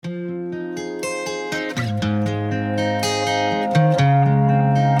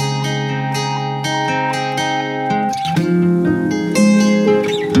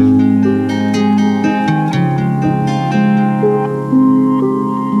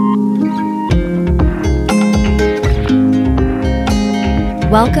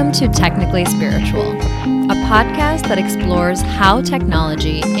Welcome to Technically Spiritual, a podcast that explores how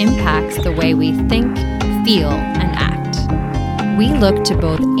technology impacts the way we think, feel, and act. We look to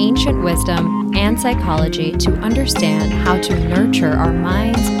both ancient wisdom and psychology to understand how to nurture our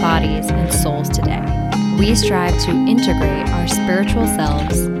minds, bodies, and souls today. We strive to integrate our spiritual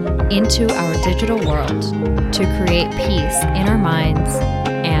selves into our digital world to create peace in our minds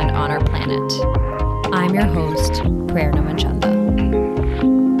and on our planet. I'm your host, Prerna Manchanda.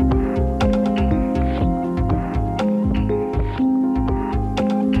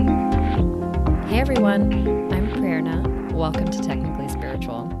 Hey everyone, I'm Prerna. Welcome to Technically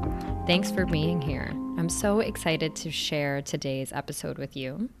Spiritual. Thanks for being here. I'm so excited to share today's episode with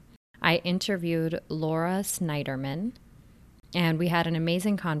you. I interviewed Laura Snyderman, and we had an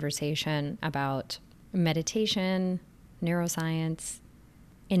amazing conversation about meditation, neuroscience,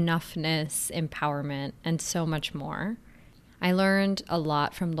 enoughness, empowerment, and so much more. I learned a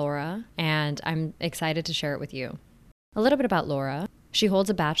lot from Laura, and I'm excited to share it with you. A little bit about Laura. She holds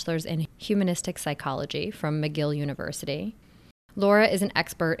a bachelor's in humanistic psychology from McGill University. Laura is an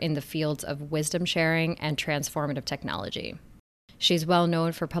expert in the fields of wisdom sharing and transformative technology. She's well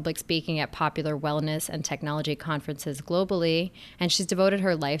known for public speaking at popular wellness and technology conferences globally, and she's devoted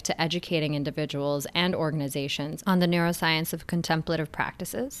her life to educating individuals and organizations on the neuroscience of contemplative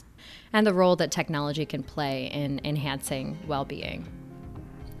practices and the role that technology can play in enhancing well-being.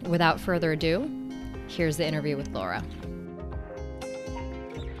 Without further ado, here's the interview with Laura.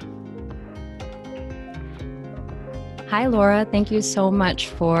 Hi, Laura. Thank you so much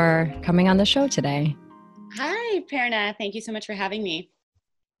for coming on the show today. Hi, Prerna. Thank you so much for having me.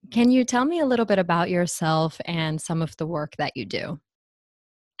 Can you tell me a little bit about yourself and some of the work that you do?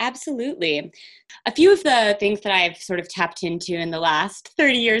 Absolutely. A few of the things that I've sort of tapped into in the last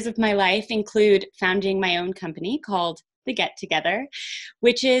 30 years of my life include founding my own company called The Get Together,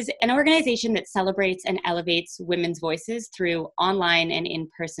 which is an organization that celebrates and elevates women's voices through online and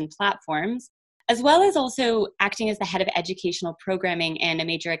in-person platforms, as well as also acting as the head of educational programming and a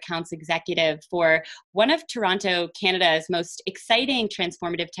major accounts executive for one of Toronto, Canada's most exciting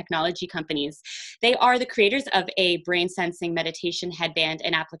transformative technology companies. They are the creators of a brain sensing meditation headband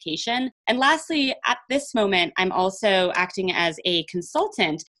and application. And lastly, at this moment, I'm also acting as a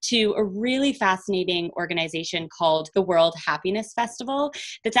consultant to a really fascinating organization called the World Happiness Festival.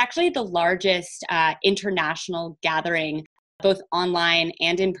 That's actually the largest international gathering, both online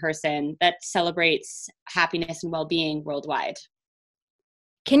and in person, that celebrates happiness and well-being worldwide.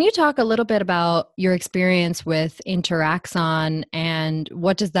 Can you talk a little bit about your experience with Interaxon and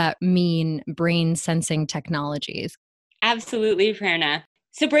what does that mean, brain sensing technologies? Absolutely, Prerna.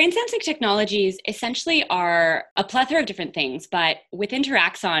 So brain sensing technologies essentially are a plethora of different things, but with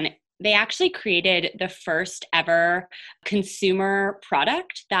Interaxon, they actually created the first ever consumer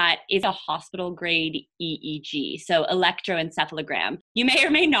product that is a hospital grade EEG, so electroencephalogram. You may or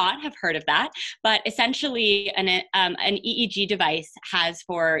may not have heard of that, but essentially an EEG device has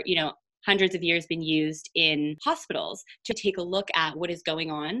for, hundreds of years been used in hospitals to take a look at what is going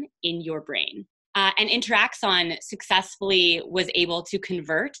on in your brain. And Interaxon successfully was able to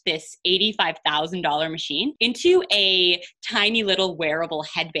convert this $85,000 machine into a tiny little wearable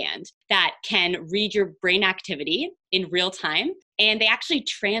headband that can read your brain activity in real time. And they actually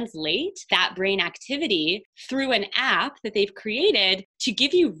translate that brain activity through an app that they've created to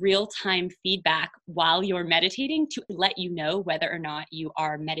give you real-time feedback while you're meditating to let you know whether or not you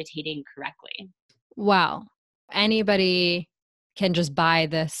are meditating correctly. Wow. Anybody can just buy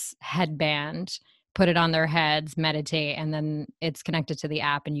this headband, put it on their heads, meditate, and then it's connected to the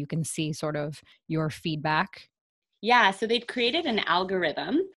app and you can see sort of your feedback. Yeah, so they've created an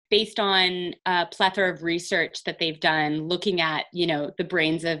algorithm based on a plethora of research that they've done looking at, the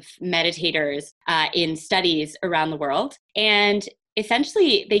brains of meditators in studies around the world. And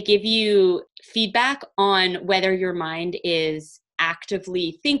essentially, they give you feedback on whether your mind is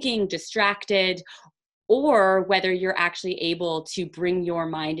actively thinking, distracted, or whether you're actually able to bring your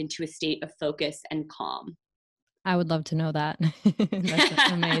mind into a state of focus and calm. I would love to know that.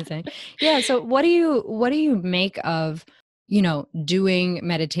 That's amazing. Yeah. So what do you make of, doing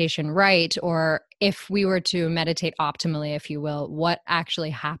meditation right? Or if we were to meditate optimally, if you will, what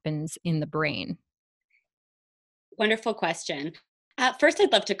actually happens in the brain? Wonderful question. First,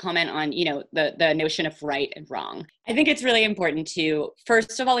 I'd love to comment on, the notion of right and wrong. I think it's really important to,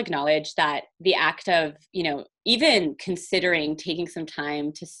 first of all, acknowledge that the act of, even considering taking some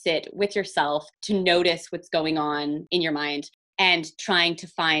time to sit with yourself, to notice what's going on in your mind, and trying to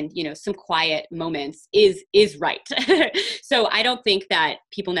find, some quiet moments is right. So I don't think that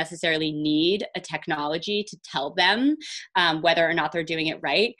people necessarily need a technology to tell them whether or not they're doing it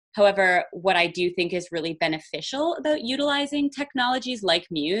right. However, what I do think is really beneficial about utilizing technologies like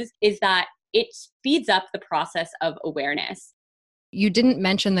Muse is that it speeds up the process of awareness. You didn't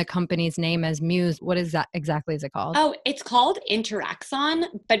mention the company's name as Muse. What is that exactly? Is it called? Oh, it's called Interaxon,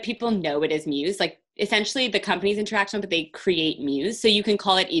 but people know it as Muse. Like essentially the company's Interaxon, but they create Muse. So you can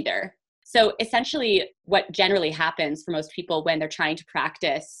call it either. So essentially what generally happens for most people when they're trying to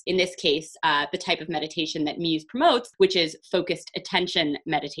practice, in this case, the type of meditation that Muse promotes, which is focused attention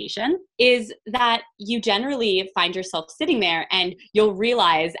meditation, is that you generally find yourself sitting there and you'll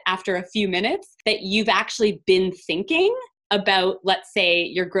realize after a few minutes that you've actually been thinking about, let's say,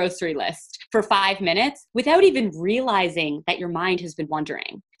 your grocery list for 5 minutes without even realizing that your mind has been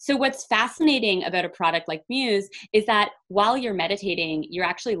wandering. So what's fascinating about a product like Muse is that while you're meditating, you're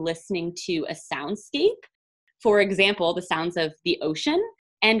actually listening to a soundscape. For example, the sounds of the ocean.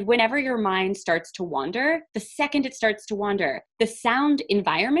 And whenever your mind starts to wander, the second it starts to wander, the sound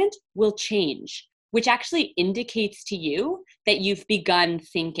environment will change, which actually indicates to you that you've begun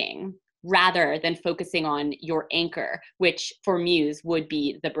thinking, rather than focusing on your anchor, which for Muse would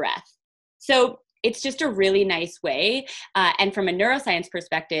be the breath. So it's just a really nice way. And from a neuroscience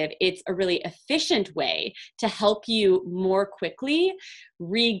perspective, it's a really efficient way to help you more quickly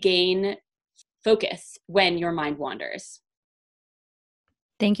regain focus when your mind wanders.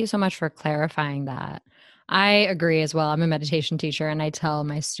 Thank you so much for clarifying that. I agree as well. I'm a meditation teacher and I tell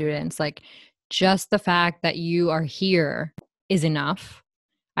my students, like, just the fact that you are here is enough.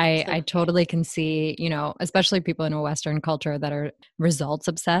 I totally can see, especially people in a Western culture that are results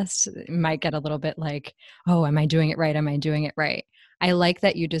obsessed might get a little bit like, oh, am I doing it right? Am I doing it right? I like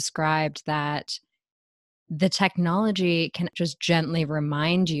that you described that the technology can just gently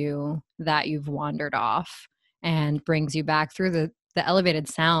remind you that you've wandered off and brings you back through the elevated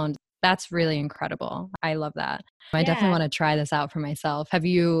sound. That's really incredible. I love that. I definitely want to try this out for myself. Have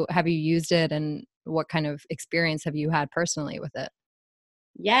you used it, and what kind of experience have you had personally with it?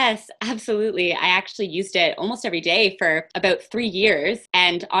 Yes, absolutely. I actually used it almost every day for about 3 years.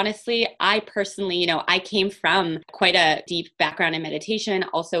 And honestly, I personally, I came from quite a deep background in meditation.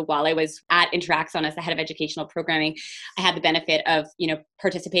 Also, while I was at Interaxon as the head of educational programming, I had the benefit of,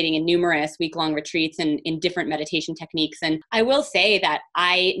 participating in numerous week-long retreats and in different meditation techniques. And I will say that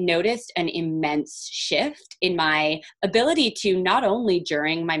I noticed an immense shift in my ability to not only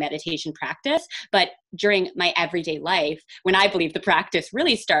during my meditation practice, but during my everyday life, when I believe the practice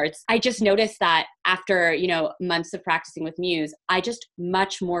really starts. I just noticed that after, months of practicing with Muse, I just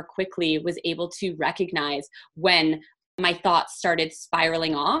much more quickly was able to recognize when my thoughts started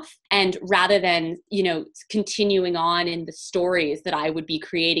spiraling off. And rather than, continuing on in the stories that I would be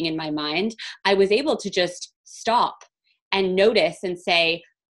creating in my mind, I was able to just stop and notice and say,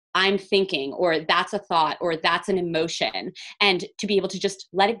 I'm thinking, or that's a thought, or that's an emotion, and to be able to just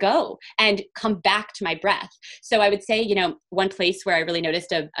let it go and come back to my breath. So I would say, one place where I really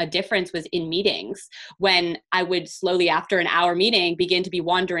noticed a difference was in meetings. When I would slowly, after an hour meeting, begin to be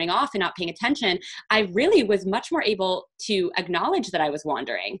wandering off and not paying attention, I really was much more able to acknowledge that I was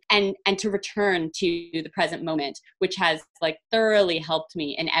wandering and to return to the present moment, which has thoroughly helped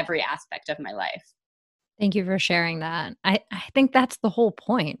me in every aspect of my life. Thank you for sharing that. I think that's the whole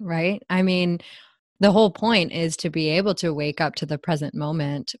point, right? I mean, the whole point is to be able to wake up to the present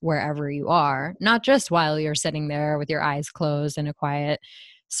moment wherever you are, not just while you're sitting there with your eyes closed in a quiet,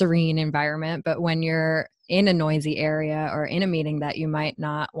 serene environment, but when you're in a noisy area or in a meeting that you might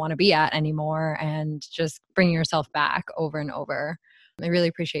not want to be at anymore, and just bring yourself back over and over. I really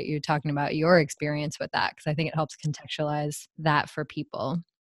appreciate you talking about your experience with that, because I think it helps contextualize that for people.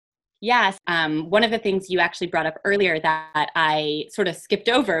 Yes. One of the things you actually brought up earlier that I sort of skipped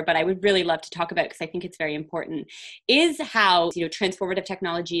over, but I would really love to talk about because I think it's very important, is how, transformative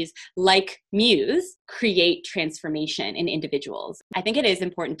technologies like Muse create transformation in individuals. I think it is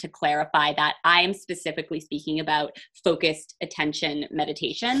important to clarify that I am specifically speaking about focused attention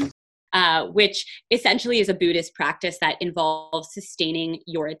meditation. Which essentially is a Buddhist practice that involves sustaining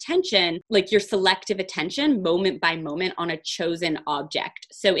your attention, like your selective attention, moment by moment on a chosen object.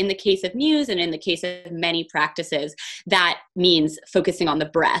 So in the case of Muse and in the case of many practices, that means focusing on the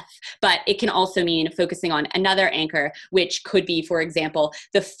breath, but it can also mean focusing on another anchor, which could be, for example,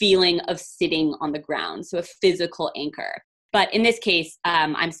 the feeling of sitting on the ground, so a physical anchor. But in this case,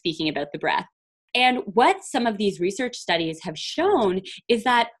 I'm speaking about the breath. And what some of these research studies have shown is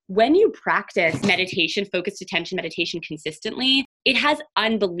that when you practice meditation, focused attention meditation consistently, it has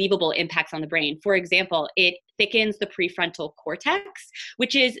unbelievable impacts on the brain. For example, it thickens the prefrontal cortex,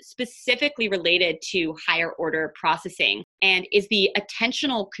 which is specifically related to higher order processing and is the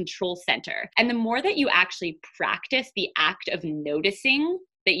attentional control center. And the more that you actually practice the act of noticing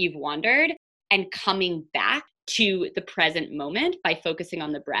that you've wandered and coming back to the present moment by focusing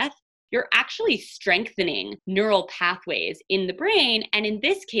on the breath, you're actually strengthening neural pathways in the brain. And in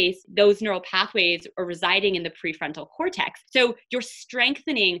this case, those neural pathways are residing in the prefrontal cortex. So you're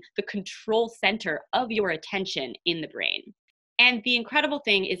strengthening the control center of your attention in the brain. And the incredible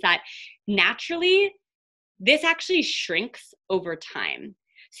thing is that naturally, this actually shrinks over time.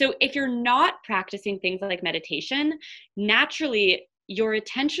 So if you're not practicing things like meditation, naturally, your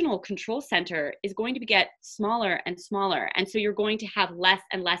attentional control center is going to get smaller and smaller. And so you're going to have less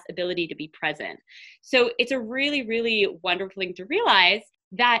and less ability to be present. So it's a really, really wonderful thing to realize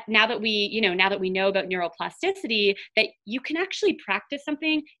that now that we know about neuroplasticity, that you can actually practice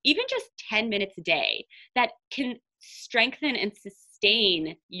something, even just 10 minutes a day, that can strengthen and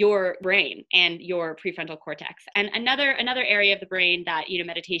sustain your brain and your prefrontal cortex. And another area of the brain that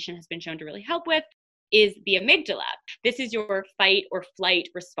meditation has been shown to really help with is the amygdala. This is your fight or flight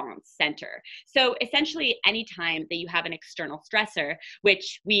response center. So essentially, anytime that you have an external stressor,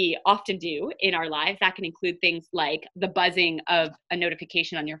 which we often do in our lives, that can include things like the buzzing of a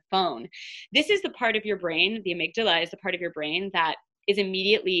notification on your phone. This is the part of your brain, the amygdala is the part of your brain that is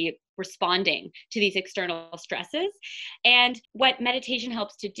immediately responding to these external stresses. And what meditation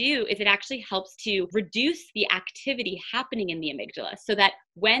helps to do is it actually helps to reduce the activity happening in the amygdala so that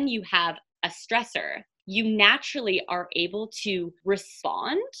when you have a stressor, you naturally are able to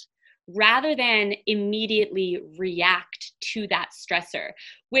respond rather than immediately react to that stressor,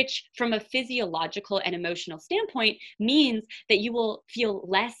 which from a physiological and emotional standpoint means that you will feel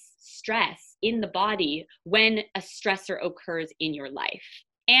less stress in the body when a stressor occurs in your life.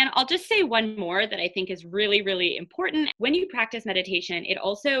 And I'll just say one more that I think is really, really important. When you practice meditation, it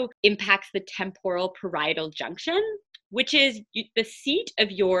also impacts the temporal parietal junction, which is the seat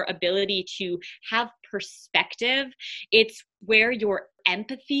of your ability to have perspective. It's where your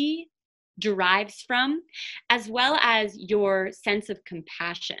empathy derives from, as well as your sense of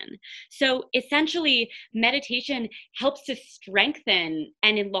compassion. So essentially, meditation helps to strengthen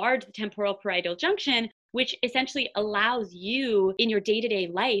and enlarge the temporal parietal junction, which essentially allows you in your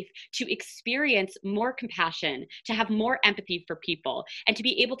day-to-day life to experience more compassion, to have more empathy for people, and to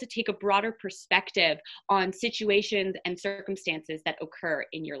be able to take a broader perspective on situations and circumstances that occur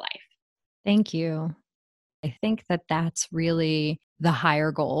in your life. Thank you. I think that that's really the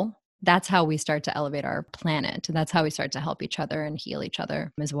higher goal. That's how we start to elevate our planet. That's how we start to help each other and heal each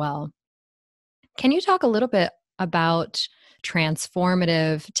other as well. Can you talk a little bit about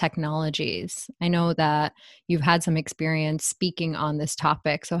transformative technologies? I know that you've had some experience speaking on this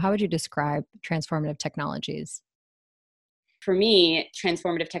topic. So how would you describe transformative technologies? For me,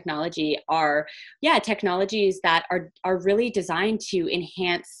 transformative technology are, technologies that are really designed to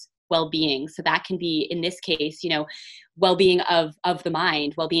enhance well-being. So that can be, in this case, well-being of the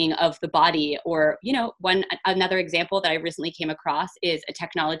mind, well-being of the body, or, another example that I recently came across is a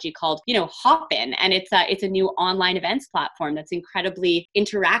technology called, Hopin. And it's a new online events platform that's incredibly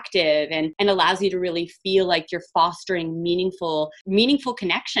interactive and allows you to really feel like you're fostering meaningful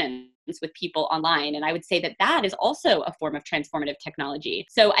connections with people online. And I would say that that is also a form of transformative technology.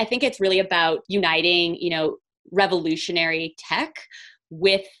 So I think it's really about uniting, revolutionary tech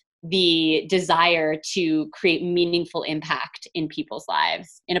with the desire to create meaningful impact in people's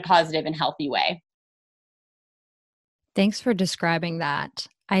lives in a positive and healthy way. Thanks for describing that.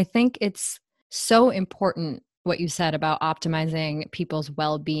 I think it's so important what you said about optimizing people's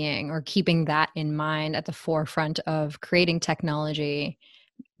well-being or keeping that in mind at the forefront of creating technology,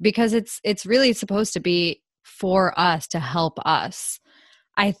 because it's really supposed to be for us to help us.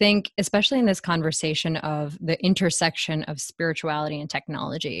 I think, especially in this conversation of the intersection of spirituality and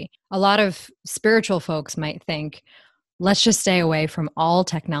technology, a lot of spiritual folks might think, let's just stay away from all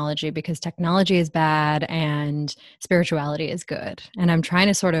technology because technology is bad and spirituality is good. And I'm trying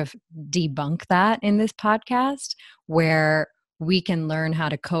to sort of debunk that in this podcast, where we can learn how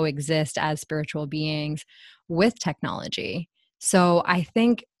to coexist as spiritual beings with technology. So I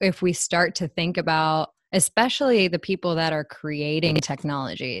think if we start to think about, especially the people that are creating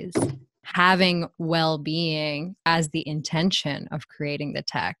technologies, having well-being as the intention of creating the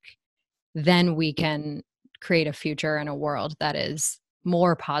tech, then we can create a future and a world that is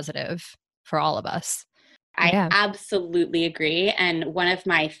more positive for all of us. I Yeah. absolutely agree. And one of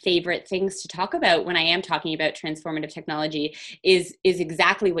my favorite things to talk about when I am talking about transformative technology is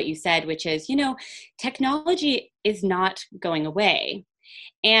exactly what you said, which is, technology is not going away.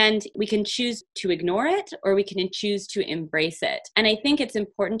 And we can choose to ignore it or we can choose to embrace it. And I think it's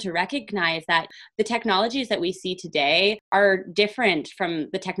important to recognize that the technologies that we see today are different from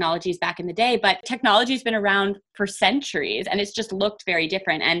the technologies back in the day, but technology's been around for centuries and it's just looked very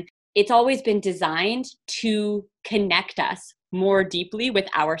different. And it's always been designed to connect us more deeply with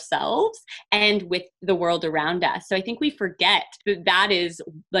ourselves and with the world around us. So I think we forget that that is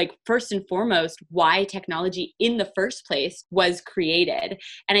like first and foremost why technology in the first place was created.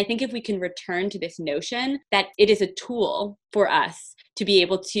 And I think if we can return to this notion that it is a tool for us to be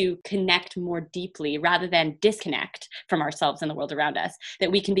able to connect more deeply rather than disconnect from ourselves and the world around us,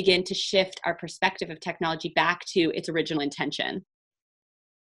 that we can begin to shift our perspective of technology back to its original intention.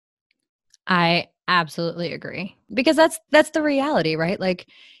 I absolutely agree. Because that's the reality, right? Like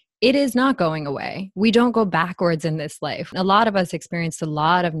it is not going away. We don't go backwards in this life. A lot of us experienced a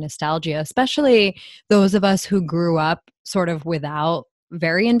lot of nostalgia, especially those of us who grew up sort of without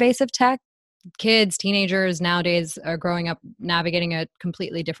very invasive tech. Kids, teenagers nowadays are growing up navigating a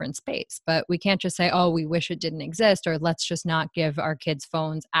completely different space. But we can't just say, oh, we wish it didn't exist, or let's just not give our kids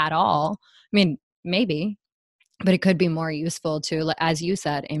phones at all. I mean, maybe, but it could be more useful to, as you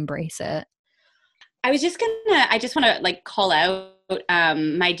said, embrace it. I just want to like call out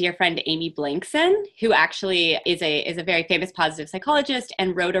my dear friend Amy Blankson, who actually is a very famous positive psychologist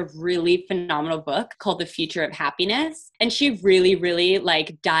and wrote a really phenomenal book called The Future of Happiness. And she really, really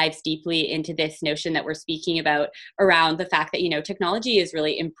like dives deeply into this notion that we're speaking about around the fact that, technology is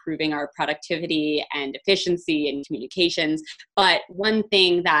really improving our productivity and efficiency and communications. But one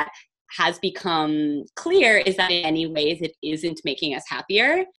thing that has become clear is that in many ways it isn't making us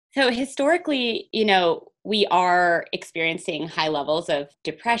happier. So historically, we are experiencing high levels of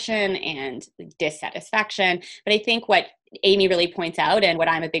depression and dissatisfaction. But I think what Amy really points out and what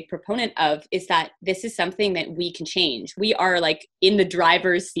I'm a big proponent of is that this is something that we can change. We are like in the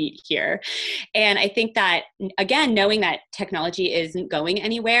driver's seat here. And I think that, again, knowing that technology isn't going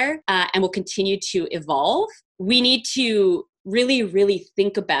anywhere and will continue to evolve, we need to really, really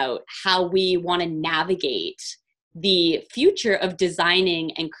think about how we want to navigate the future of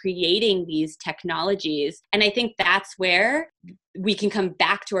designing and creating these technologies. And I think that's where we can come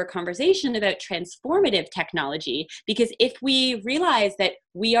back to our conversation about transformative technology, because if we realize that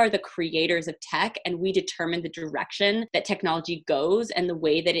we are the creators of tech and we determine the direction that technology goes and the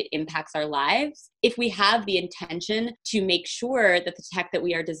way that it impacts our lives, if we have the intention to make sure that the tech that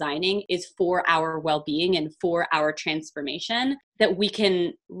we are designing is for our well-being and for our transformation, that we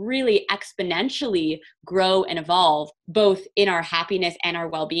can really exponentially grow and evolve both in our happiness and our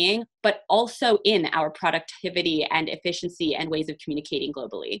well-being, but also in our productivity and efficiency and ways of communicating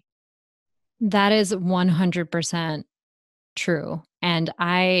globally. That is 100% true. And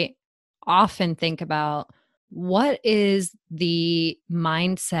I often think about what is the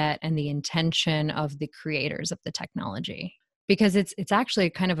mindset and the intention of the creators of the technology? Because it's actually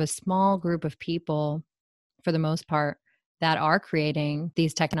kind of a small group of people for the most part that are creating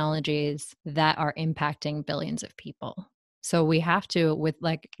these technologies that are impacting billions of people. So we have to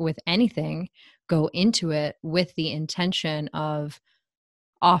with anything go into it with the intention of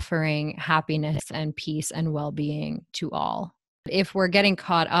offering happiness and peace and well-being to all. If we're getting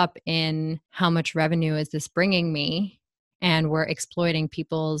caught up in how much revenue is this bringing me, and we're exploiting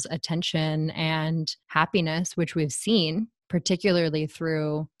people's attention and happiness, which we've seen, particularly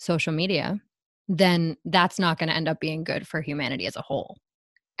through social media, then that's not going to end up being good for humanity as a whole.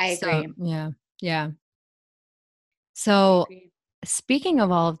 I So, agree. yeah. Yeah. I So, agree. speaking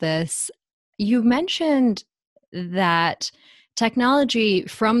of all of this, you mentioned that technology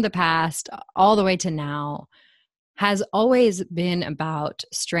from the past all the way to now has always been about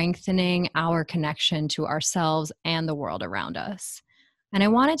strengthening our connection to ourselves and the world around us. And I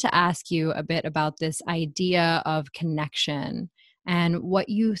wanted to ask you a bit about this idea of connection and what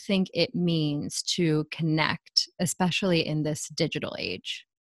you think it means to connect, especially in this digital age.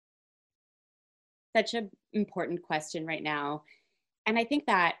 Such an important question right now. And I think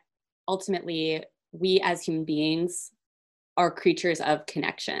that ultimately, we as human beings are creatures of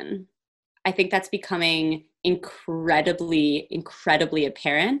connection. I think that's becoming incredibly, incredibly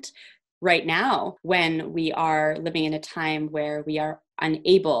apparent right now when we are living in a time where we are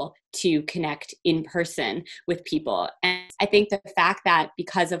unable to connect in person with people. And I think the fact that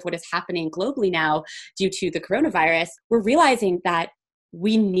because of what is happening globally now due to the coronavirus, we're realizing that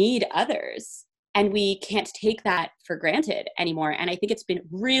we need others. And we can't take that for granted anymore. And I think it's been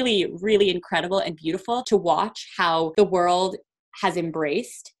really, really incredible and beautiful to watch how the world has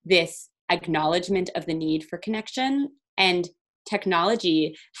embraced this acknowledgement of the need for connection, and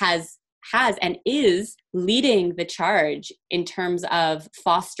technology has and is leading the charge in terms of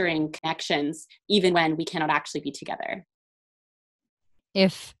fostering connections, even when we cannot actually be together.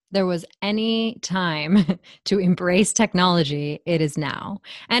 If there was any time to embrace technology, it is now.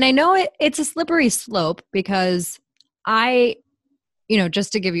 And I know it's a slippery slope because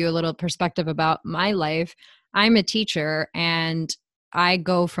just to give you a little perspective about my life, I'm a teacher and I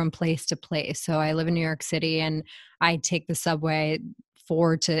go from place to place. So I live in New York City and I take the subway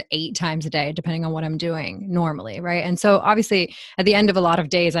 4 to 8 times a day, depending on what I'm doing normally, right? And so obviously at the end of a lot of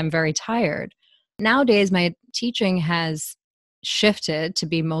days, I'm very tired. Nowadays, my teaching has shifted to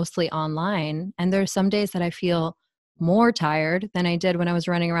be mostly online. And there's some days that I feel more tired than I did when I was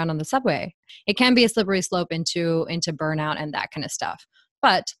running around on the subway. It can be a slippery slope into burnout and that kind of stuff.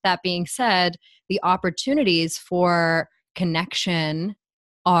 But that being said, the opportunities for connection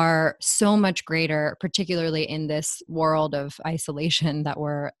are so much greater, particularly in this world of isolation that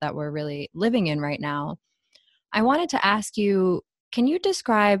we're really living in right now. I wanted to ask you, can you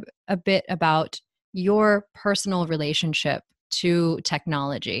describe a bit about your personal relationship to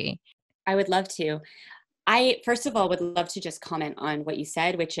technology? I would love to. I, first of all, would love to just comment on what you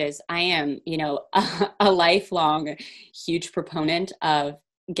said, which is I am, a lifelong huge proponent of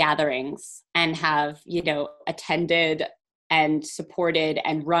gatherings and have, attended and supported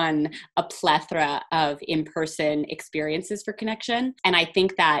and run a plethora of in-person experiences for connection. And I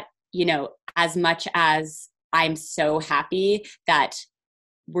think that, as much as I'm so happy that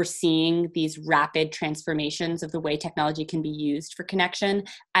we're seeing these rapid transformations of the way technology can be used for connection,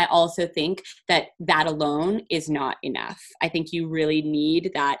 I also think that alone is not enough. I think you really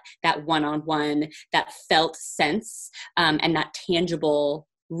need that one-on-one, that felt sense, and that tangible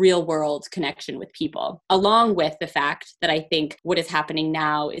real world connection with people, along with the fact that I think what is happening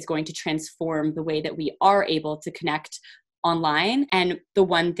now is going to transform the way that we are able to connect online. And the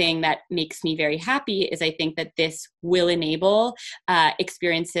one thing that makes me very happy is I think that this will enable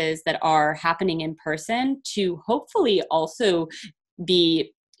experiences that are happening in person to hopefully also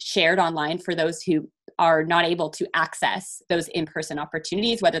be shared online for those who are not able to access those in-person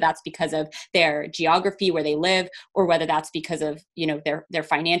opportunities, whether that's because of their geography where they live, or whether that's because of, their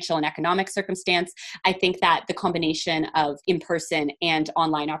financial and economic circumstance. I think that the combination of in-person and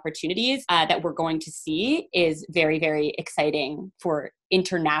online opportunities that we're going to see is very, very exciting for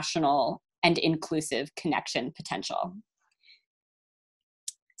international and inclusive connection potential.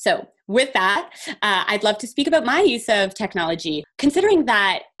 So with that, I'd love to speak about my use of technology. Considering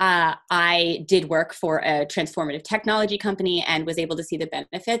that I did work for a transformative technology company and was able to see the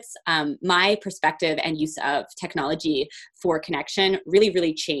benefits, my perspective and use of technology for connection really,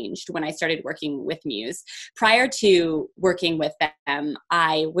 really changed when I started working with Muse. Prior to working with them,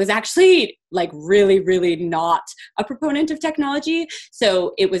 I was actually really, really not a proponent of technology.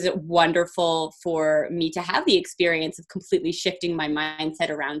 So it was wonderful for me to have the experience of completely shifting my mindset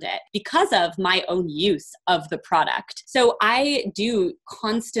around it because of my own use of the product. So I do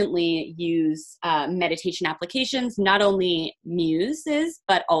constantly use meditation applications, not only Muse's,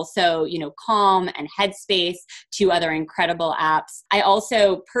 but also, Calm and Headspace, 2 other incredible apps. I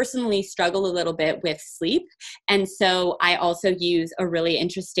also personally struggle a little bit with sleep. And so I also use a really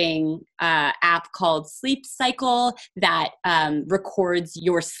interesting app called Sleep Cycle that records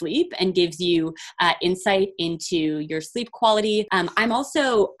your sleep and gives you insight into your sleep quality. I'm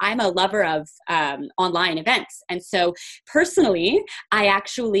a lover of online events. And so personally, I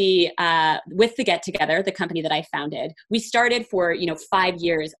actually, with the Get Together, the company that I founded, we started for, 5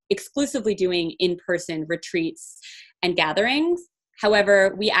 years exclusively doing in-person retreats and gatherings.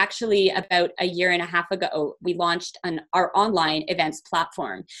 However, we actually, about a year and a half ago, we launched our online events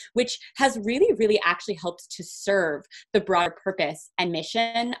platform, which has really, really actually helped to serve the broader purpose and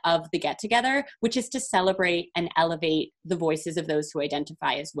mission of the Get Together, which is to celebrate and elevate the voices of those who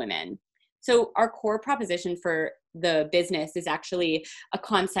identify as women. So our core proposition for the business is actually a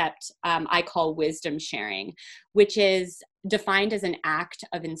concept I call wisdom sharing, which is defined as an act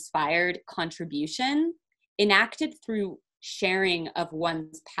of inspired contribution enacted through sharing of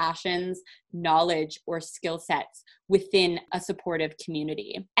one's passions, knowledge, or skill sets within a supportive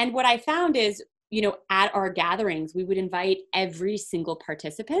community. And what I found is, at our gatherings, we would invite every single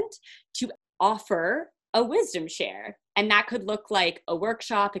participant to offer a wisdom share. And that could look like a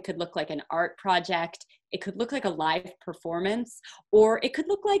workshop, it could look like an art project, it could look like a live performance, or it could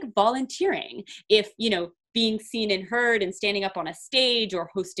look like volunteering. If, being seen and heard and standing up on a stage or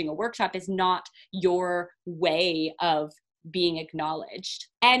hosting a workshop is not your way of being acknowledged.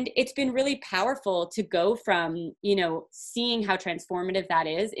 And it's been really powerful to go from, seeing how transformative that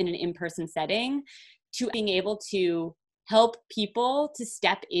is in an in-person setting to being able to help people to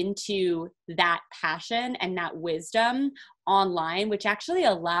step into that passion and that wisdom online, which actually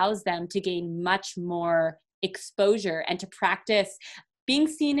allows them to gain much more exposure and to practice being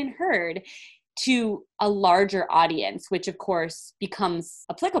seen and heard to a larger audience, which of course becomes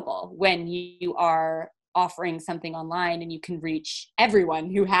applicable when you are offering something online and you can reach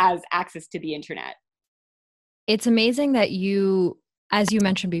everyone who has access to the internet. It's amazing that you, as you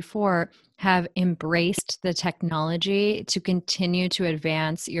mentioned before, have embraced the technology to continue to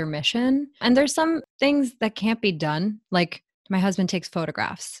advance your mission. And there's some things that can't be done. Like my husband takes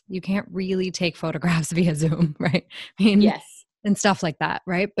photographs. You can't really take photographs via Zoom, right? I mean, yes. And stuff like that,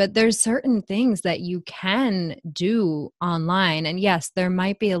 right? But there's certain things that you can do online. And yes, there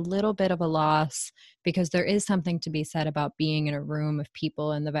might be a little bit of a loss because there is something to be said about being in a room of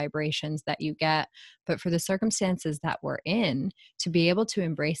people and the vibrations that you get. But for the circumstances that we're in, to be able to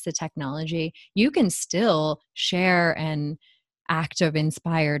embrace the technology, you can still share an act of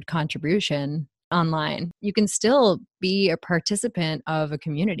inspired contribution online. You can still be a participant of a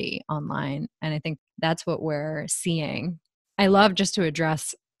community online. And I think that's what we're seeing. I love, just to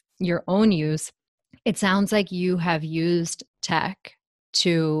address your own use, it sounds like you have used tech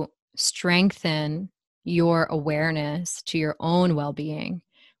to strengthen your awareness to your own well-being,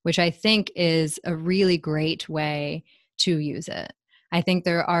 which I think is a really great way to use it. I think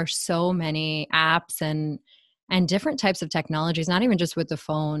there are so many apps and different types of technologies, not even just with the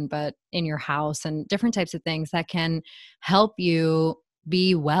phone, but in your house and different types of things that can help you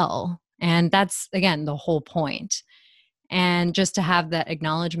be well. And that's, again, the whole point. And just to have that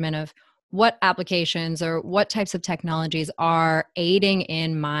acknowledgement of what applications or what types of technologies are aiding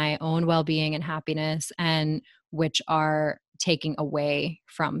in my own well-being and happiness and which are taking away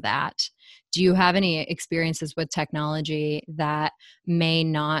from that. Do you have any experiences with technology that may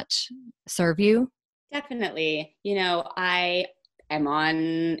not serve you? Definitely. I am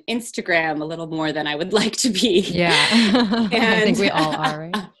on Instagram a little more than I would like to be. Yeah. I think we all are,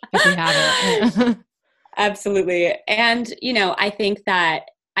 right? If we have it. Yeah. Absolutely. And, I think that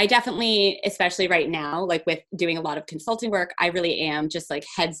I definitely, especially right now, like with doing a lot of consulting work, I really am just like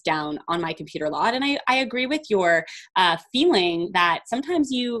heads down on my computer a lot. And I agree with your feeling that sometimes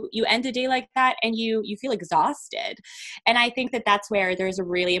you end a day like that and you feel exhausted. And I think that that's where there's a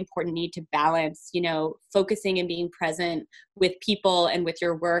really important need to balance, focusing and being present with people and with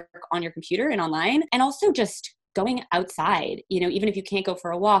your work on your computer and online, and also just going outside, even if you can't go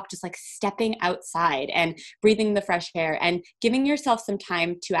for a walk, just like stepping outside and breathing the fresh air and giving yourself some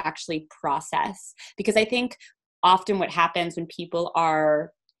time to actually process. Because I think often what happens when people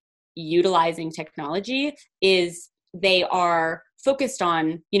are utilizing technology is they are focused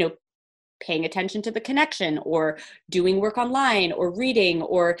on, paying attention to the connection or doing work online or reading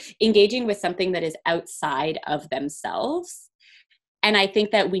or engaging with something that is outside of themselves. And I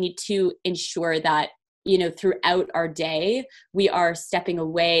think that we need to ensure that throughout our day, we are stepping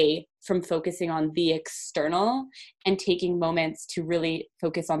away from focusing on the external and taking moments to really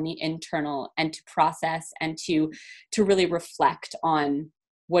focus on the internal and to process and to really reflect on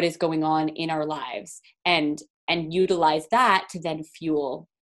what is going on in our lives and utilize that to then fuel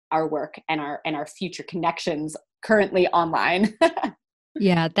our work and our future connections currently online.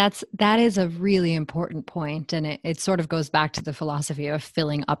 Yeah, that is a really important point. And it sort of goes back to the philosophy of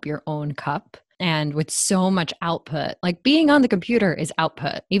filling up your own cup. And with so much output, like being on the computer is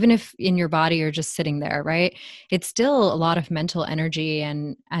output, even if in your body you're just sitting there, right? It's still a lot of mental energy.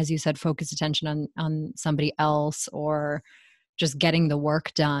 And as you said, focus attention on somebody else or just getting the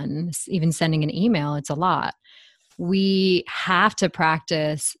work done, even sending an email, it's a lot. We have to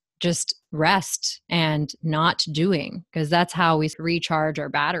practice just rest and not doing, because that's how we recharge our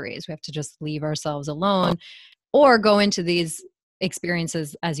batteries. We have to just leave ourselves alone or go into these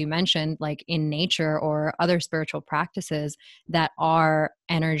experiences, as you mentioned, like in nature or other spiritual practices that are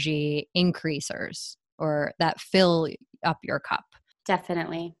energy increasers or that fill up your cup.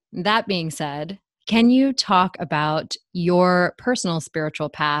 Definitely. That being said, can you talk about your personal spiritual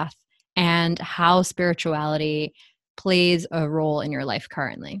path and how spirituality plays a role in your life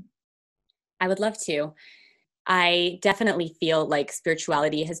currently? I would love to. I definitely feel like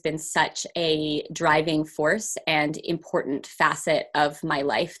spirituality has been such a driving force and important facet of my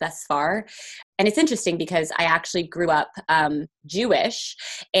life thus far. And it's interesting because I actually grew up Jewish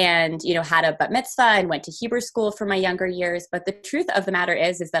and, had a bat mitzvah and went to Hebrew school for my younger years. But the truth of the matter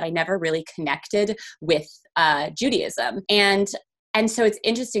is that I never really connected with Judaism. And so it's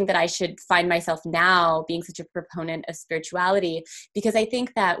interesting that I should find myself now being such a proponent of spirituality, because I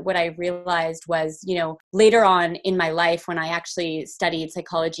think that what I realized was, later on in my life when I actually studied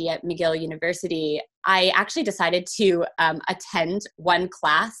psychology at McGill University, I actually decided to attend one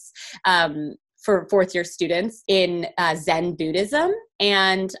class for fourth year students in Zen Buddhism.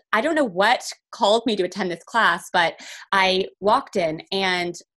 And I don't know what called me to attend this class, but I walked in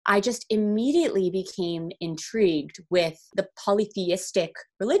and I just immediately became intrigued with the polytheistic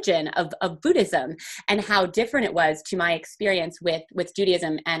religion of Buddhism and how different it was to my experience with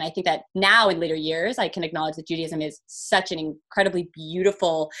Judaism. And I think that now in later years, I can acknowledge that Judaism is such an incredibly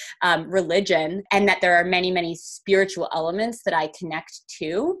beautiful religion, and that there are many, many spiritual elements that I connect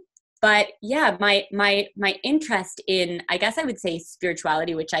to. But yeah, my interest in, I guess I would say,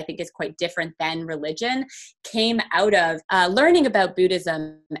 spirituality, which I think is quite different than religion, came out of learning about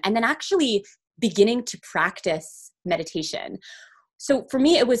Buddhism and then actually beginning to practice meditation. So for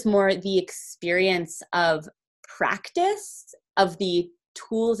me, it was more the experience of practice of the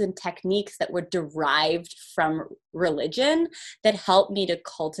tools and techniques that were derived from religion that helped me to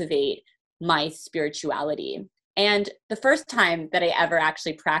cultivate my spirituality. And the first time that I ever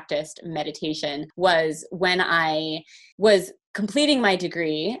actually practiced meditation was when I was completing my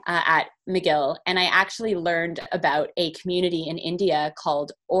degree at McGill, and I actually learned about a community in India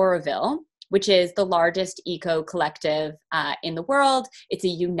called Auroville, which is the largest eco collective in the world. It's a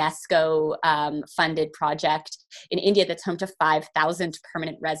UNESCO funded project in India that's home to 5,000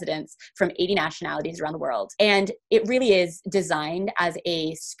 permanent residents from 80 nationalities around the world. And it really is designed as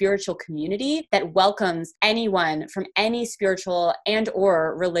a spiritual community that welcomes anyone from any spiritual and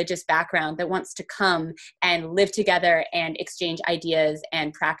or religious background that wants to come and live together and exchange ideas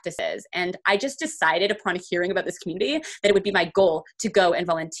and practices. And I just decided upon hearing about this community that it would be my goal to go and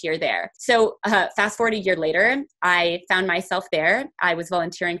volunteer there. So fast forward a year later, I found myself there. I was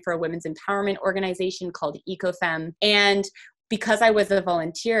volunteering for a women's empowerment organization called EcoFem. And because I was a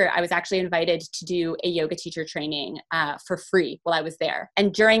volunteer, I was actually invited to do a yoga teacher training for free while I was there.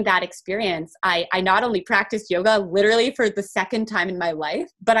 And during that experience, I not only practiced yoga literally for the second time in my life,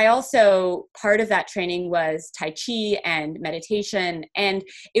 but I also, part of that training was Tai Chi and meditation. And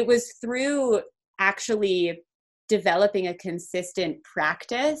it was through actually developing a consistent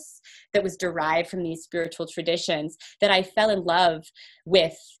practice that was derived from these spiritual traditions that I fell in love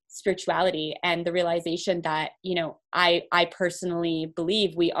with spirituality and the realization that, I personally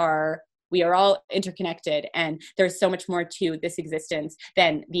believe we are all interconnected, and there's so much more to this existence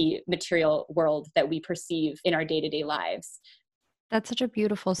than the material world that we perceive in our day-to-day lives. That's such a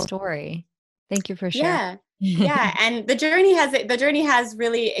beautiful story. Thank you for sharing. Yeah. Yeah. And the journey has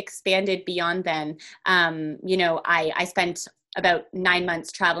really expanded beyond then. I spent about 9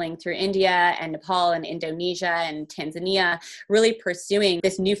 months traveling through India and Nepal and Indonesia and Tanzania, really pursuing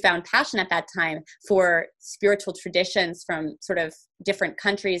this newfound passion at that time for spiritual traditions from sort of different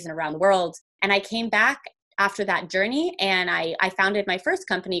countries and around the world. And I came back after that journey, and I founded my first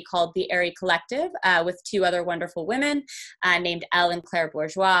company called the Airy Collective with two other wonderful women named Elle and Claire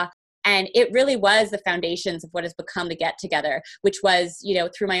Bourgeois. And it really was the foundations of what has become the Get Together, which was,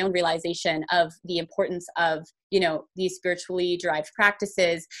 through my own realization of the importance of, these spiritually derived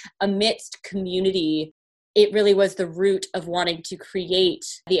practices amidst community. It really was the root of wanting to create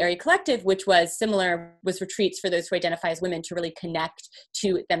the Airy Collective, which was retreats for those who identify as women to really connect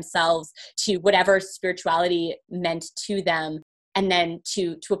to themselves, to whatever spirituality meant to them, and then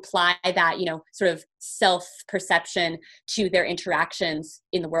to apply that, sort of self-perception to their interactions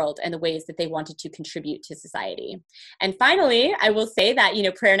in the world and the ways that they wanted to contribute to society. And finally, I will say that,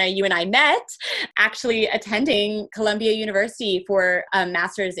 Prerna, you and I met actually attending Columbia University for a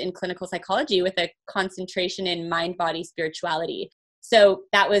master's in clinical psychology with a concentration in mind-body spirituality. So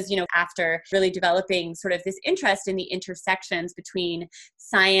that was, after really developing sort of this interest in the intersections between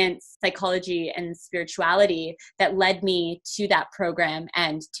science, psychology, and spirituality that led me to that program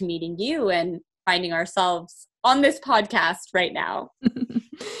and to meeting you and finding ourselves on this podcast right now.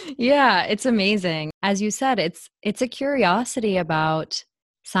 Yeah, it's amazing. As you said, it's a curiosity about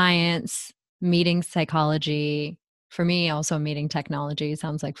science, meeting psychology. For me, also meeting technology,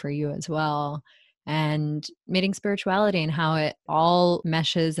 sounds like for you as well. And meeting spirituality and how it all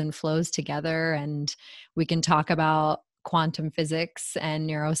meshes and flows together. And we can talk about quantum physics and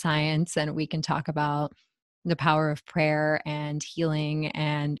neuroscience, and we can talk about the power of prayer and healing,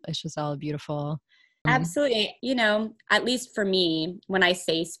 and it's just all beautiful. Absolutely. You know, at least for me, when I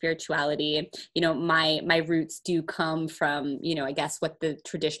say spirituality, you know, my roots do come from, you know, I guess what the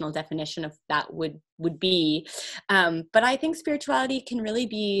traditional definition of that would be. But I think spirituality can really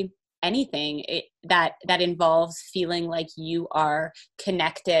be anything that involves feeling like you are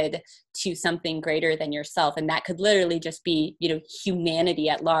connected to something greater than yourself. And that could literally just be, you know, humanity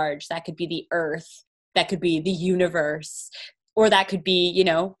at large. That could be the earth. That could be the universe, or that could be, you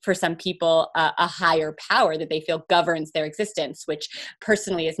know, for some people, a higher power that they feel governs their existence, which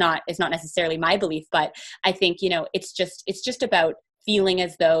personally is not necessarily my belief. But I think, you know, it's just about feeling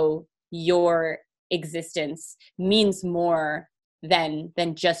as though your existence means more than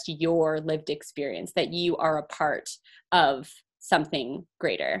just your lived experience, that you are a part of something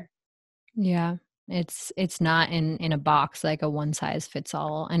greater. Yeah. It's not in a box like a one size fits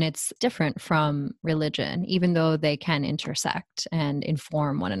all, and it's different from religion, even though they can intersect and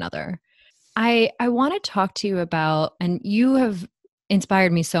inform one another. I want to talk to you about, and you have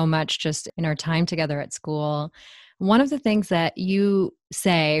inspired me so much just in our time together at school. One of the things that you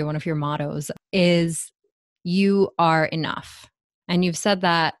say, one of your mottos, is you are enough. And you've said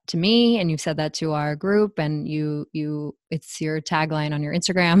that to me, and you've said that to our group, and it's your tagline on your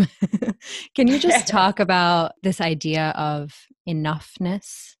Instagram. Can you just talk about this idea of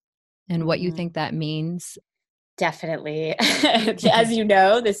enoughness and what you think that means? Definitely. As you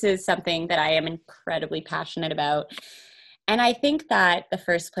know, this is something that I am incredibly passionate about. And I think that the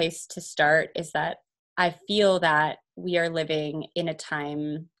first place to start is that I feel that we are living in a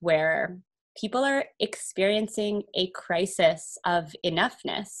time where people are experiencing a crisis of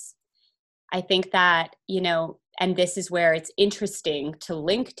enoughness. I think that, you know, and this is where it's interesting to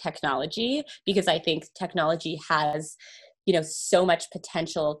link technology, because I think technology has, you know, so much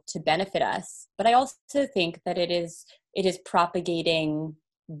potential to benefit us. But I also think that it is propagating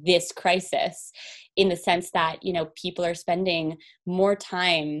this crisis, in the sense that, you know, people are spending more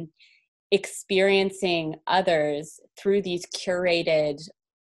time experiencing others through these curated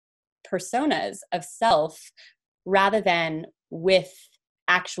personas of self rather than with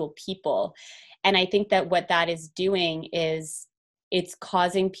actual people. And I think that what that is doing is it's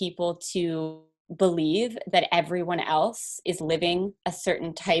causing people to believe that everyone else is living a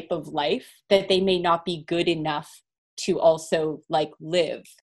certain type of life that they may not be good enough to also like live.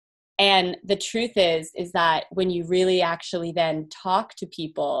 And the truth is that when you really actually then talk to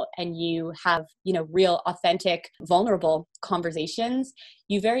people and you have, you know, real, authentic, vulnerable conversations,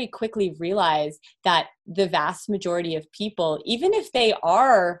 you very quickly realize that the vast majority of people, even if they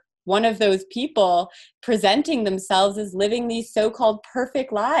are one of those people presenting themselves as living these so-called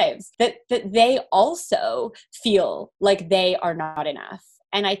perfect lives, that they also feel like they are not enough.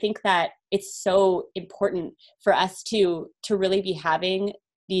 And I think that it's so important for us to really be having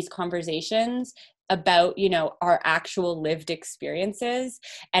these conversations about, you know, our actual lived experiences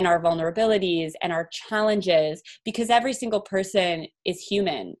and our vulnerabilities and our challenges, because every single person is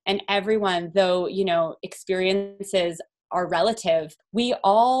human, and everyone, though, you know, experiences are relative, we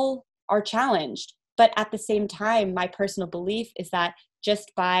all are challenged. But at the same time, my personal belief is that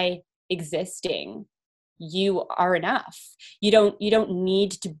just by existing, you are enough. You don't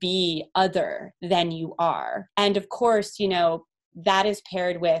need to be other than you are. And of course, you know, that is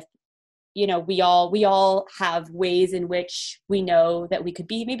paired with, you know, we all have ways in which we know that we could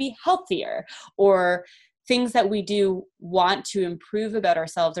be maybe healthier, or things that we do want to improve about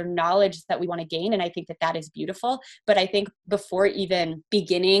ourselves, or knowledge that we want to gain. And I think that that is beautiful. But I think before even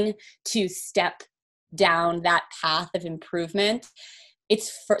beginning to step down that path of improvement,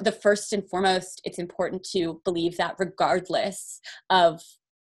 it's for the first and foremost, it's important to believe that regardless of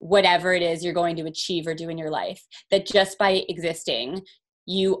whatever it is you're going to achieve or do in your life, that just by existing,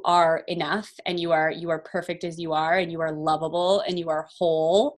 you are enough, and you are perfect as you are, and you are lovable, and you are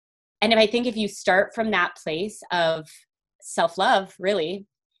whole. And I think if you start from that place of self-love, really,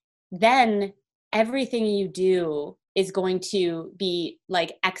 then everything you do is going to be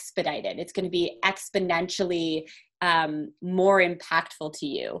like expedited. It's going to be exponentially more impactful to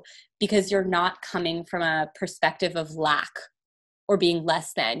you, because you're not coming from a perspective of lack or being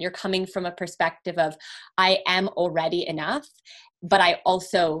less than. You're coming from a perspective of, I am already enough, but I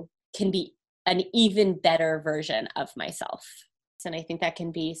also can be an even better version of myself. And I think that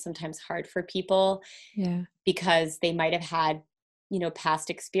can be sometimes hard for people, Yeah. because they might have had, you know, past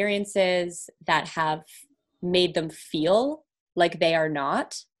experiences that have made them feel like they are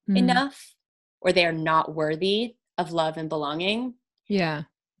not enough, or they are not worthy of love and belonging. Yeah.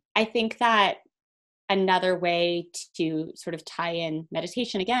 I think that another way to sort of tie in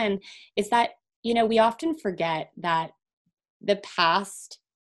meditation again is that we often forget that the past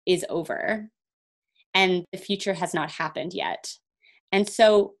is over and the future has not happened yet. And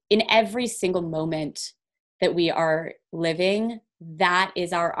so in every single moment that we are living, that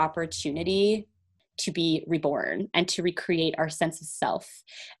is our opportunity to be reborn and to recreate our sense of self.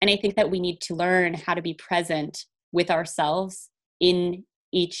 And I think that we need to learn how to be present with ourselves in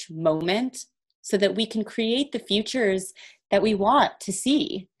each moment so that we can create the futures that we want to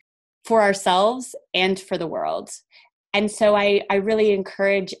see for ourselves and for the world. And so I really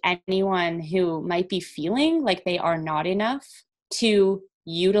encourage anyone who might be feeling like they are not enough to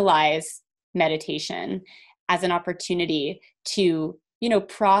utilize meditation as an opportunity to,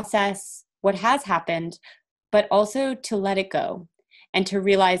 process what has happened, but also to let it go and to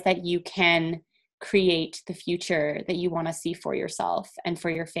realize that you can create the future that you want to see for yourself and for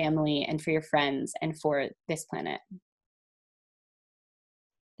your family and for your friends and for this planet.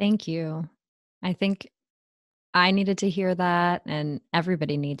 Thank you. I think I needed to hear that, and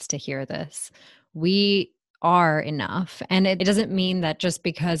everybody needs to hear this. We are enough. And it doesn't mean that just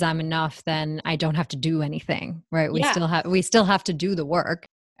because I'm enough, then I don't have to do anything, right? Yeah. We still have to do the work.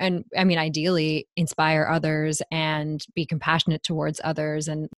 And I mean, ideally inspire others and be compassionate towards others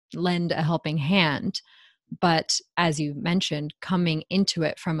and lend a helping hand. But as you mentioned, coming into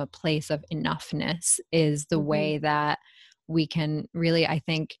it from a place of enoughness is the way that we can really, I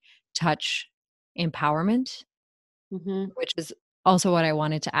think, touch empowerment, which is also what I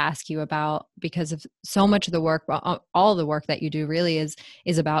wanted to ask you about, because of so much of the work, all the work that you do really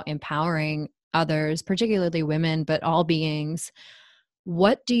is about empowering others, particularly women, but all beings.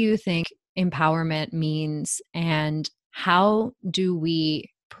 What do you think empowerment means, and how do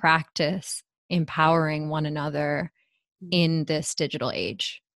we practice empowering one another in this digital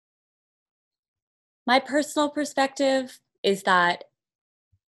age? My personal perspective is that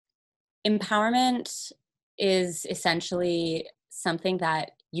empowerment is essentially something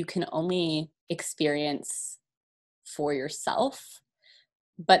that you can only experience for yourself.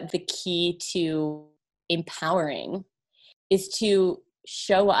 But the key to empowering is to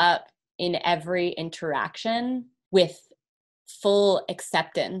show up in every interaction with full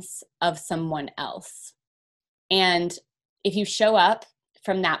acceptance of someone else. And if you show up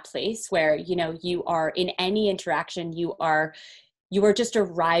from that place where, you are in any interaction, you are just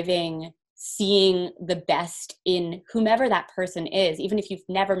arriving, seeing the best in whomever that person is, even if you've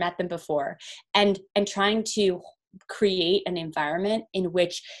never met them before, and trying to create an environment in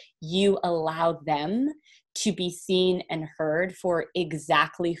which you allow them to be seen and heard for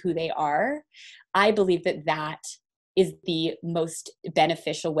exactly who they are. I believe that is the most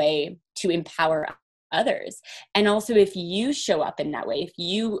beneficial way to empower others. And also, if you show up in that way, if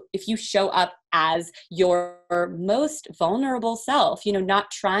you show up as your most vulnerable self,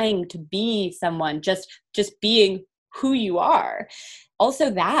 not trying to be someone, just being who you are,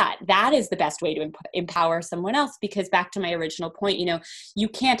 also that is the best way to empower someone else. Because back to my original point, you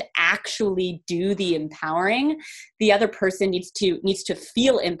can't actually do the empowering. The other person needs to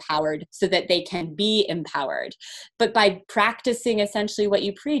feel empowered so that they can be empowered. But by practicing essentially what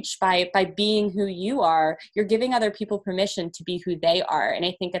you preach, by being who you are, you're giving other people permission to be who they are. And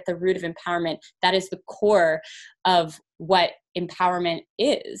I think at the root of empowerment, that is the core of what empowerment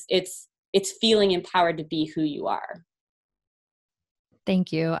is. It's feeling empowered to be who you are.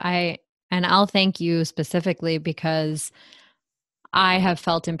 Thank you. I'll thank you specifically because I have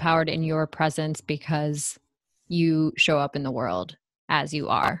felt empowered in your presence, because you show up in the world as you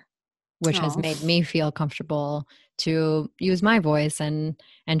are, which has made me feel comfortable to use my voice and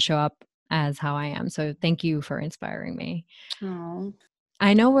show up as how I am. So thank you for inspiring me. Oh.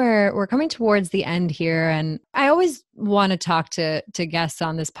 I know we're coming towards the end here, and I always want to talk to guests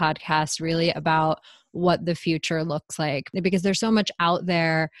on this podcast really about what the future looks like, because there's so much out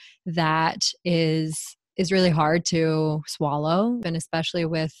there that is really hard to swallow. And especially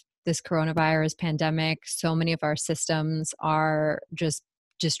with this coronavirus pandemic, so many of our systems are just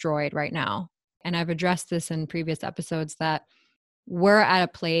destroyed right now. And I've addressed this in previous episodes that we're at a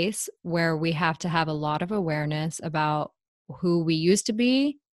place where we have to have a lot of awareness about who we used to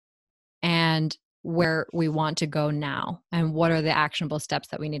be and where we want to go now, and what are the actionable steps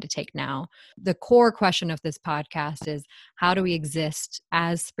that we need to take now. The core question of this podcast is, how do we exist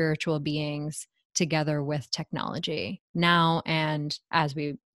as spiritual beings together with technology now and as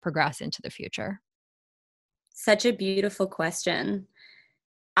we progress into the future? Such a beautiful question.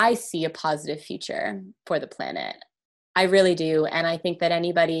 I see a positive future for the planet. I really do. And I think that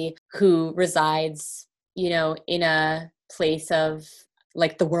anybody who resides, in a place of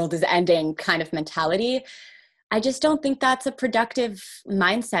like the world is ending kind of mentality, I just don't think that's a productive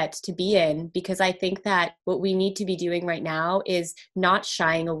mindset to be in, because I think that what we need to be doing right now is not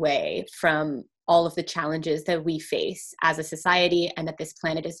shying away from all of the challenges that we face as a society and that this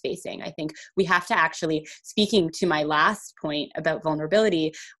planet is facing. I think we have to actually, speaking to my last point about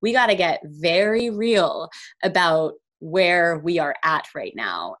vulnerability, we got to get very real about where we are at right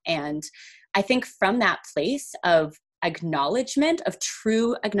now. And I think from that place of acknowledgement, of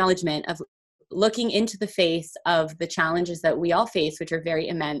true acknowledgement, of looking into the face of the challenges that we all face, which are very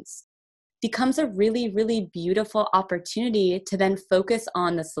immense, becomes a really, really beautiful opportunity to then focus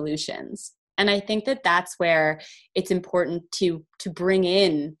on the solutions. And I think that that's where it's important to bring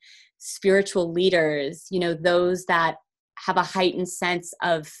in spiritual leaders, those that have a heightened sense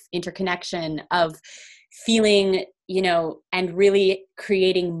of interconnection, of feeling, and really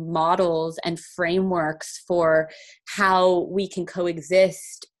creating models and frameworks for how we can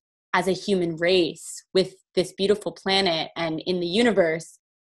coexist as a human race with this beautiful planet and in the universe.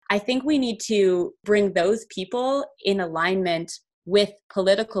 I think we need to bring those people in alignment with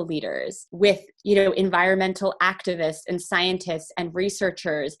political leaders, with, environmental activists and scientists and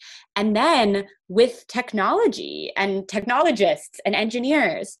researchers, and then with technology and technologists and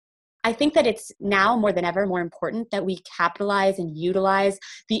engineers. I think that it's now more than ever more important that we capitalize and utilize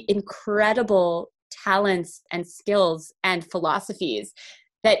the incredible talents and skills and philosophies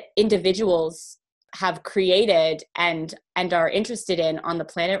that individuals have created and are interested in on the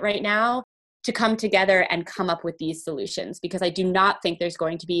planet right now, to come together and come up with these solutions. Because I do not think there's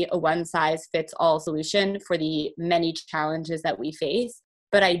going to be a one-size-fits-all solution for the many challenges that we face.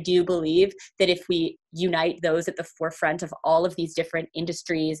 But I do believe that if we unite those at the forefront of all of these different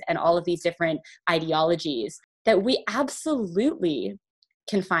industries and all of these different ideologies, that we absolutely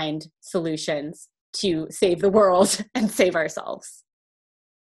can find solutions to save the world and save ourselves.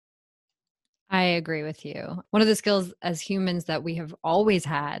 I agree with you. One of the skills as humans that we have always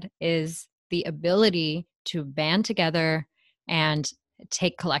had is the ability to band together and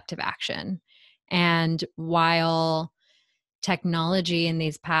take collective action. And while technology in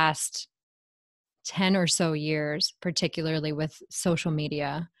these past 10 or so years, particularly with social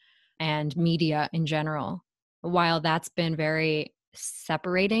media and media in general, while that's been very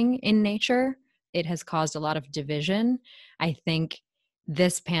separating in nature, it has caused a lot of division. I think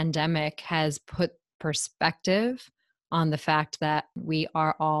this pandemic has put perspective on the fact that we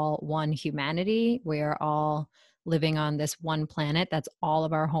are all one humanity. We are all living on this one planet that's all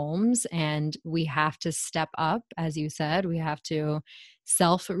of our homes, and we have to step up. As you said, we have to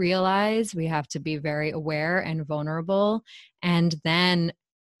self-realize, we have to be very aware and vulnerable, and then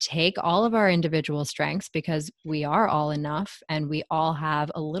take all of our individual strengths, because we are all enough and we all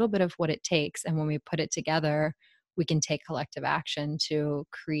have a little bit of what it takes, and when we put it together, we can take collective action to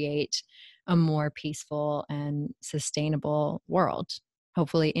create a more peaceful and sustainable world,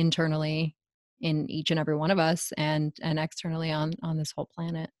 hopefully internally in each and every one of us, and externally on this whole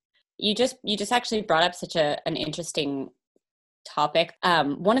planet. You just actually brought up such an interesting topic.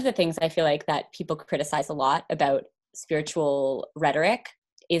 One of the things I feel like that people criticize a lot about spiritual rhetoric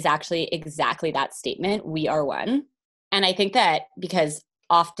is actually exactly that statement, we are one. And I think that because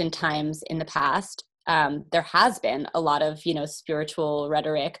oftentimes in the past, there has been a lot of, spiritual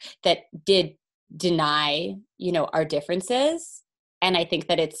rhetoric that did deny, our differences. And I think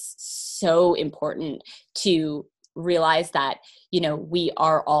that it's so important to realize that, we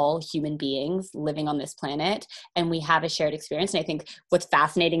are all human beings living on this planet and we have a shared experience. And I think what's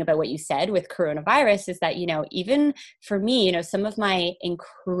fascinating about what you said with coronavirus is that, even for me, some of my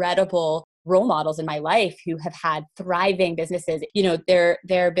incredible role models in my life who have had thriving businesses,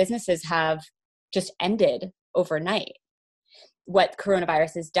 their businesses have just ended overnight. What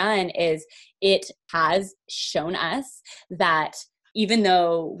coronavirus has done is it has shown us that even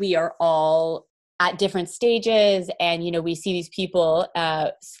though we are all at different stages and, we see these people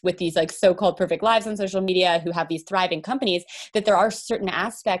with these like so-called perfect lives on social media who have these thriving companies, that there are certain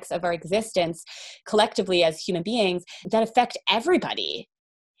aspects of our existence collectively as human beings that affect everybody.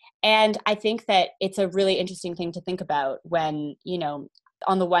 And I think that it's a really interesting thing to think about when,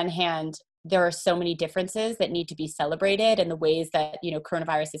 on the one hand, there are so many differences that need to be celebrated, and the ways that,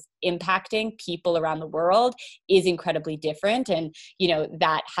 coronavirus is impacting people around the world is incredibly different. And,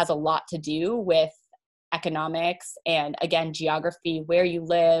 that has a lot to do with economics and, again, geography, where you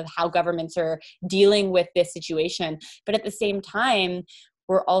live, how governments are dealing with this situation. But at the same time,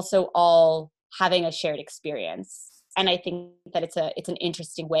 we're also all having a shared experience. And I think that it's an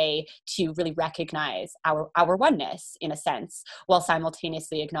interesting way to really recognize our oneness in a sense, while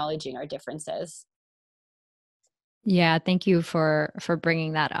simultaneously acknowledging our differences. Yeah, thank you for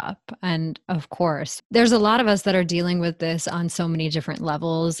bringing that up. And of course, there's a lot of us that are dealing with this on so many different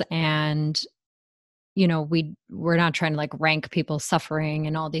levels, and we're not trying to like rank people's suffering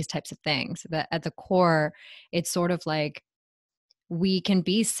and all these types of things. But at the core, it's sort of like we can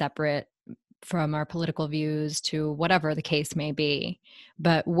be separate from our political views to whatever the case may be.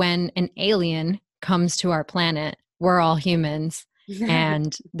 But when an alien comes to our planet, we're all humans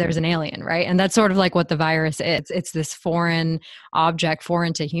and there's an alien, right? And that's sort of like what the virus is. It's this foreign object,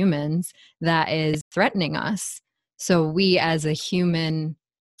 foreign to humans, that is threatening us. So we as a human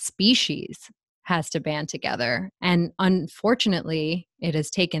species has to band together. And unfortunately, it has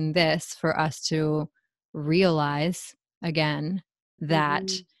taken this for us to realize again that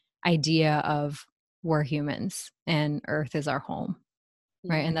Mhm. idea of we're humans and Earth is our home,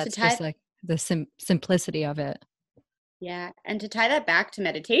 right? Yeah. And To that's just tie like the simplicity of it. Yeah, and to tie that back to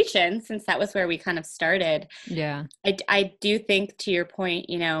meditation, since that was where we kind of started, Yeah. I do think to your point,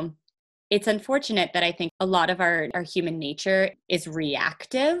 it's unfortunate that I think a lot of our human nature is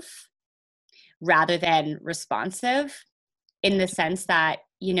reactive rather than responsive, in the sense that,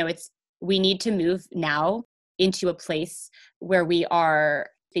 we need to move now into a place where we are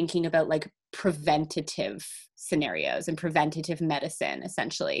thinking about like preventative scenarios and preventative medicine,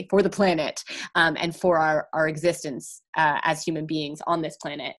 essentially, for the planet, and for our existence as human beings on this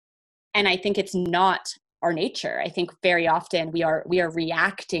planet. And I think it's not our nature. I think very often we are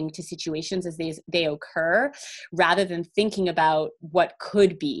reacting to situations as they occur, rather than thinking about what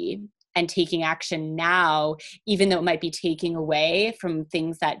could be and taking action now, even though it might be taking away from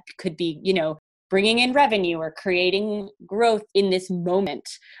things that could be, bringing in revenue or creating growth in this moment.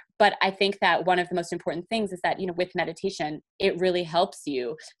 But I think that one of the most important things is that, with meditation, it really helps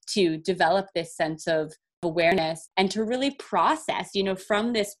you to develop this sense of awareness and to really process,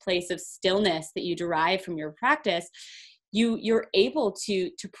 from this place of stillness that you derive from your practice. You're able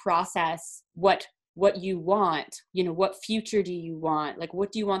to process what you want, what future do you want, like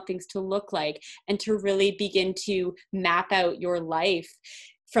what do you want things to look like, and to really begin to map out your life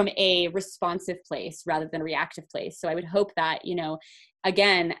from a responsive place rather than a reactive place. So I would hope that,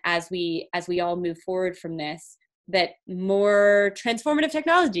 again, as we all move forward from this, that more transformative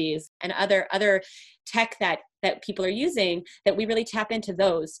technologies and other tech that people are using, that we really tap into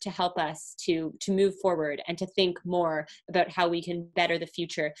those to help us to move forward and to think more about how we can better the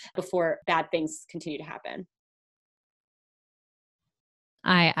future before bad things continue to happen.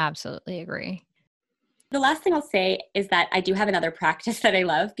 I absolutely agree. The last thing I'll say is that I do have another practice that I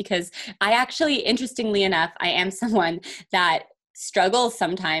love, because I actually, interestingly enough, I am someone that struggles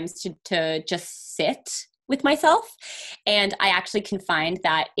sometimes to just sit with myself. And I actually can find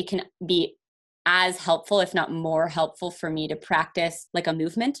that it can be as helpful, if not more helpful, for me to practice like a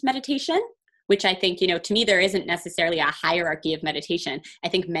movement meditation, which I think, to me, there isn't necessarily a hierarchy of meditation. I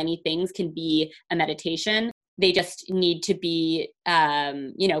think many things can be a meditation. They just need to be,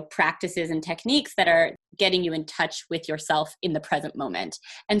 practices and techniques that are getting you in touch with yourself in the present moment.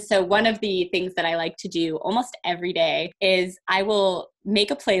 And so one of the things that I like to do almost every day is I will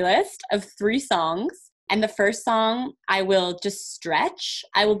make a playlist of 3 songs. And the first song, I will just stretch.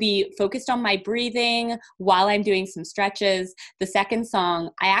 I will be focused on my breathing while I'm doing some stretches. The second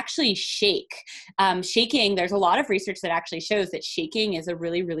song, I actually shake. Shaking, there's a lot of research that actually shows that shaking is a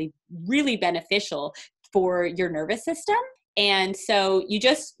really, really, really beneficial for your nervous system. And so you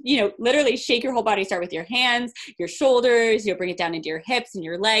just, literally shake your whole body. Start with your hands, your shoulders, you'll bring it down into your hips and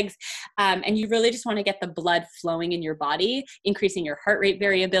your legs. And you really just want to get the blood flowing in your body, increasing your heart rate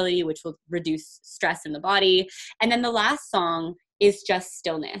variability, which will reduce stress in the body. And then the last song is just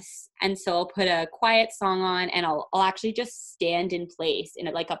stillness. And so I'll put a quiet song on, and I'll actually just stand in place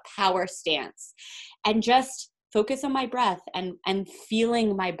in like a power stance and just focus on my breath and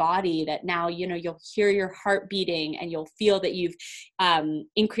feeling my body, that now, you'll hear your heart beating and you'll feel that you've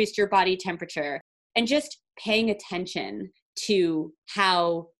increased your body temperature, and just paying attention to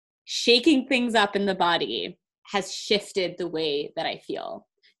how shaking things up in the body has shifted the way that I feel.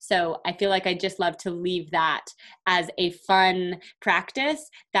 So I feel like I just love to leave that as a fun practice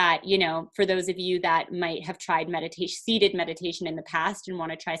that, for those of you that might have tried meditation, seated meditation in the past and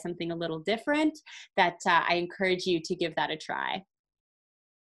want to try something a little different, that I encourage you to give that a try.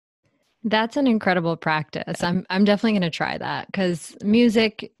 That's an incredible practice. I'm definitely going to try that, because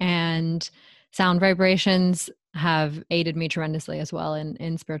music and sound vibrations have aided me tremendously as well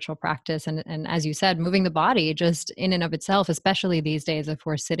in spiritual practice. And as you said, moving the body just in and of itself, especially these days if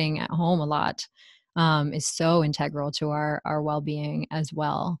we're sitting at home a lot, is so integral to our well-being as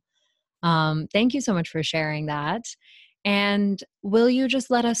well. Thank you so much for sharing that. And will you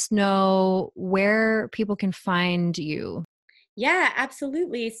just let us know where people can find you? Yeah,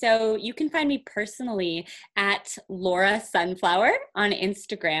 absolutely. So you can find me personally at Laura Sunflower on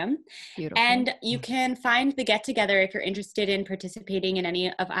Instagram. Beautiful. And you can find the get together if you're interested in participating in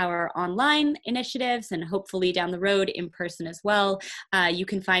any of our online initiatives and hopefully down the road in person as well. You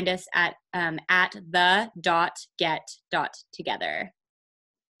can find us at the.get.together.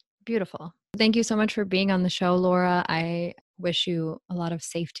 Beautiful. Thank you so much for being on the show, Laura. I wish you a lot of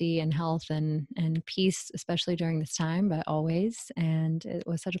safety and health and peace, especially during this time, but always. And it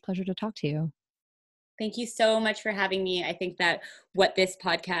was such a pleasure to talk to you. Thank you so much for having me. I think that what this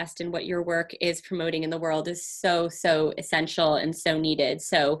podcast and what your work is promoting in the world is so, so essential and so needed.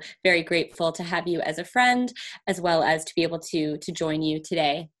 So very grateful to have you as a friend, as well as to be able to join you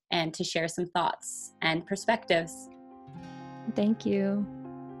today and to share some thoughts and perspectives. Thank you.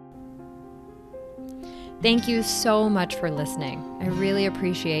 Thank you so much for listening. I really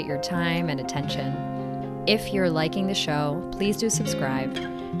appreciate your time and attention. If you're liking the show, please do subscribe.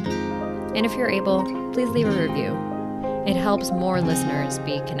 And if you're able, please leave a review. It helps more listeners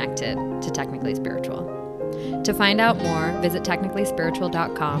be connected to Technically Spiritual. To find out more, visit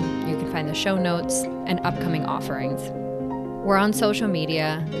technicallyspiritual.com. You can find the show notes and upcoming offerings. We're on social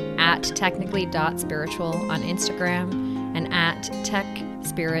media at technically.spiritual on Instagram and at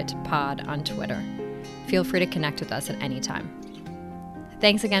techspiritpod on Twitter. Feel free to connect with us at any time.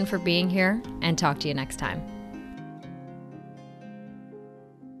 Thanks again for being here, and talk to you next time.